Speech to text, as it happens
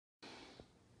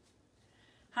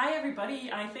Hi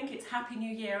everybody, I think it's Happy New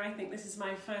Year. I think this is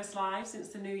my first live since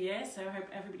the new year, so I hope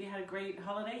everybody had a great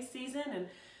holiday season and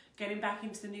getting back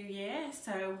into the new year.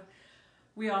 So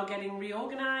we are getting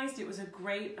reorganized. It was a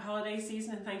great holiday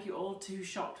season and thank you all who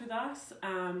shopped with us.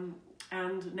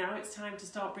 And now it's time to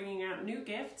start bringing out new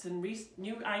gifts and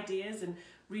new ideas and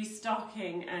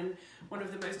restocking. And one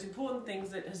of the most important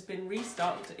things that has been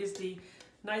restocked is the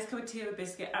Nice Coativa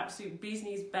Biscuit, absolute bee's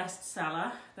knees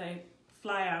bestseller. They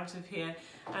fly out of here,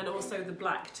 and also the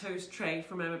black toast tray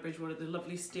from Emma Bridgewater, the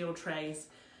lovely steel trays.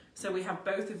 So we have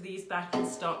both of these back in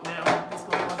stock now. This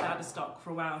one was out of stock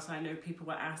for a while, so I know people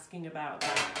were asking about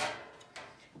that.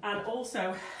 And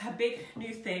also a big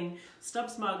new thing,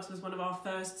 Stubbs Mugs was one of our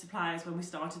first suppliers when we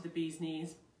started the bee's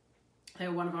knees. They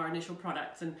were one of our initial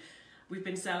products and we've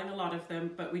been selling a lot of them,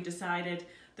 but we decided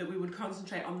that we would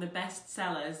concentrate on the best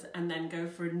sellers and then go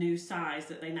for a new size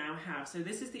that they now have. So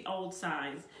this is the old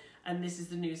size and this is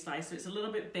the new size. So it's a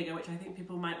little bit bigger, which I think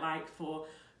people might like for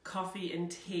coffee and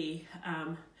tea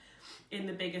in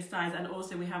the bigger size. And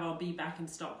also we have our bee back in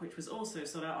stock, which was also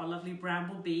sort of our lovely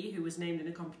Bramble bee, who was named in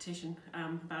a competition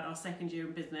about our second year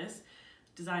in business,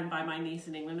 designed by my niece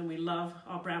in England, and we love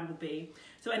our Bramble bee.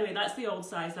 So anyway, that's the old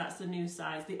size, that's the new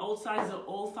size. The old sizes are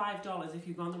all $5. If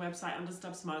you go on the website under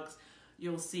Stubbs Mugs,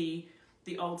 you'll see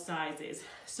the old sizes.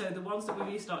 So the ones that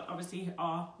we restocked obviously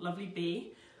are lovely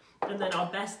bee, and then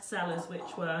our best sellers,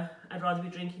 which were I'd rather be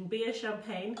drinking beer,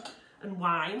 champagne and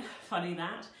wine, funny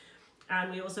that.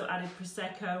 And we also added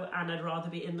Prosecco and I'd rather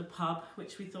be in the pub,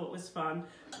 which we thought was fun.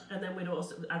 And then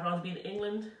I'd rather be in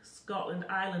England, Scotland,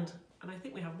 Ireland, and I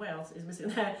think we have Wales is missing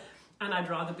there, and I'd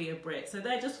rather be a Brit. So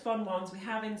they're just fun ones we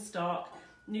have in stock,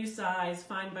 new size,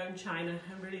 fine bone china,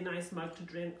 a really nice mug to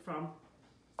drink from.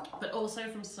 But also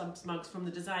from Stubbs Mugs, from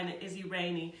the designer Izzy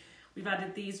Rainey, we've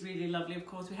added these really lovely. Of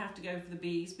course, we have to go for the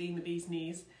bees, being the bee's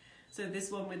knees. So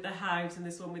this one with the hives and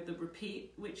this one with the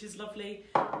repeat, which is lovely.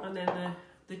 And then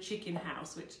the chicken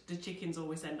house, which the chickens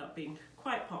always end up being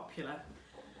quite popular.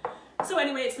 So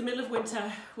anyway, it's the middle of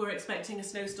winter. We're expecting a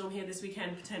snowstorm here this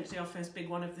weekend, potentially our first big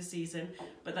one of the season,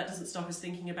 but that doesn't stop us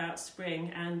thinking about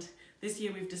spring. And this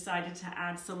year we've decided to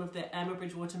add some of the Emma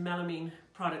Bridgewater melamine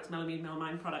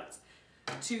products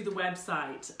to the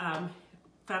website.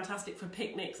 Fantastic for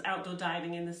picnics, outdoor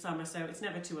dining in the summer, so it's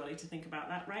never too early to think about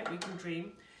that, right? We can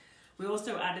dream. We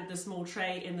also added the small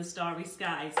tray in the Starry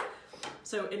Skies.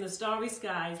 So in the Starry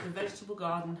Skies, the vegetable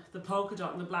garden, the polka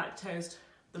dot and the black toast,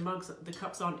 the mugs, the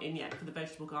cups aren't in yet for the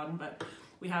vegetable garden, but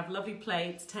we have lovely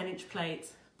plates, 10-inch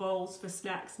plates, bowls for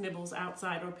snacks, nibbles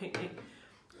outside or a picnic,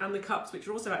 and the cups, which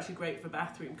are also actually great for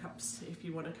bathroom cups if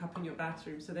you want a cup in your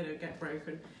bathroom so they don't get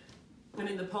broken. And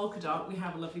in the polka dot, we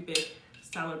have a lovely big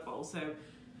salad bowl. So,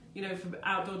 you know, for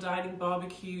outdoor dining,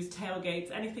 barbecues, tailgates,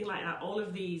 anything like that, all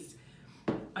of these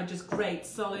are just great,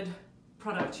 solid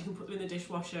products. You can put them in the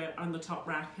dishwasher on the top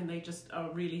rack and they just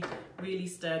are really, really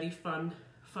sturdy, fun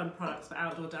products for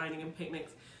outdoor dining and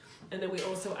picnics. And then we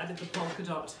also added the polka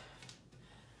dot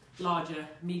larger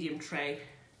medium tray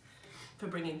for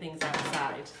bringing things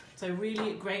outside. So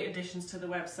really great additions to the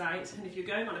website. And if you're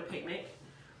going on a picnic,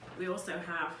 we also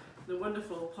have the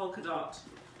wonderful polka dot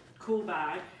cool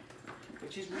bag,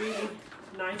 which is really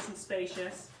nice and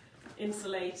spacious,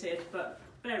 insulated, but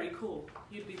very cool.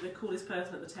 You'd be the coolest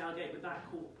person at the tailgate with that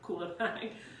cooler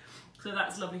bag. So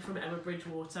that's lovely from Emma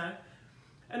Bridgewater.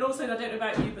 And also, I don't know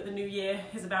about you, but the new year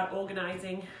is about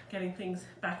organising, getting things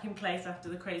back in place after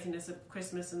the craziness of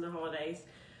Christmas and the holidays.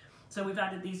 So we've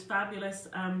added these fabulous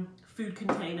food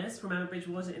containers from Emma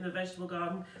Bridgewater in the vegetable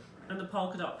garden and the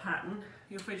polka dot pattern.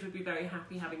 Your fridge would be very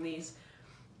happy having these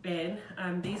in.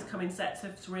 These come in sets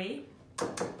of 3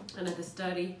 and are the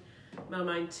sturdy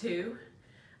melamine 2.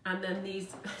 And then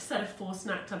these set of 4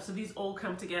 snack tubs. So these all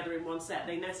come together in one set.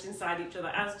 They nest inside each other,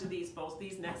 as do these bowls.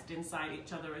 These nest inside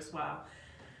each other as well.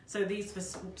 So these for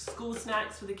school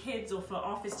snacks for the kids or for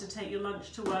office to take your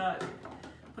lunch to work.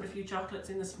 Put a few chocolates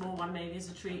in the small one maybe as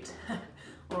a treat,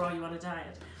 or are you on a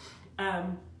diet?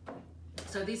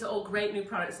 So these are all great new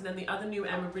products. And then the other new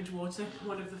Emma Bridgewater,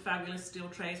 one of the fabulous steel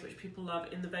trays which people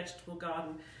love in the vegetable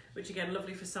garden, which again,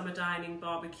 lovely for summer dining,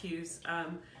 barbecues.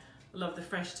 Love the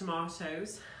fresh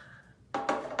tomatoes.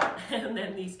 And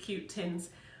then these cute tins,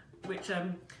 which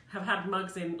have had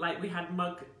mugs in, like we had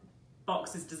mug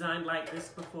boxes designed like this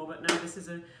before, but now this is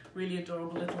a really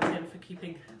adorable little tin for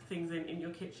keeping things in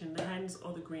your kitchen, the hens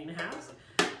or the greenhouse.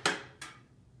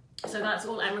 So that's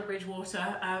all Emma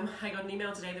Bridgewater. I got an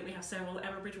email today that we have several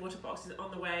Emma Bridgewater boxes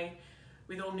on the way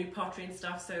with all new pottery and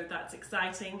stuff, so that's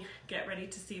exciting. Get ready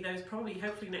to see those. Probably,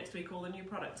 hopefully next week, all the new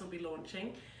products will be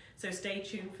launching. So stay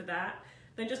tuned for that.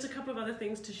 Then just a couple of other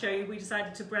things to show you. We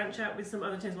decided to branch out with some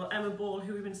other tins. Well, Emma Ball,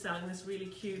 who we've been selling this really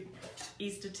cute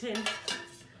Easter tin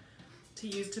to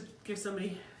use to give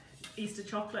somebody Easter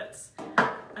chocolates.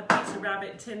 A Peter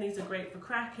Rabbit tin. These are great for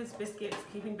crackers, biscuits,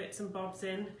 keeping bits and bobs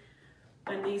in.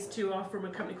 And these two are from a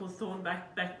company called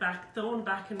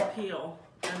Thornback and Peel.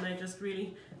 And they're just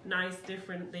really nice,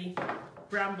 different. The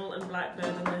bramble and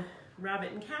blackbird and the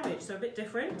rabbit and cabbage. So a bit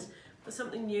different, but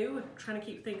something new. We're trying to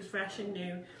keep things fresh and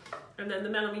new. And then the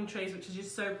melamine trays, which is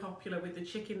just so popular with the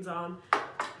chickens on,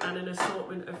 and an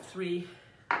assortment of 3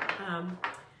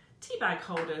 tea bag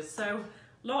holders. So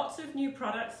lots of new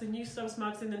products, the new Stubbs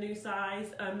mugs in the new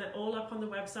size, and they're all up on the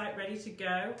website ready to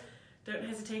go. Don't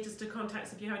hesitate us to contact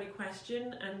us if you have any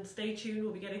question, and stay tuned.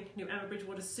 We'll be getting new Emma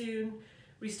Bridgewater soon,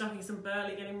 restocking some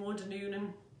Burley, getting more Danone,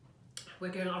 and we're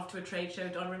going off to a trade show,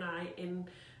 Donna and I,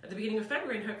 at the beginning of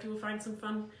February, and hopefully we'll find some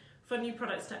fun new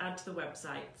products to add to the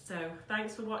website. So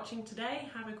thanks for watching today.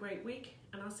 Have a great week,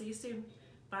 and I'll see you soon.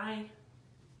 Bye.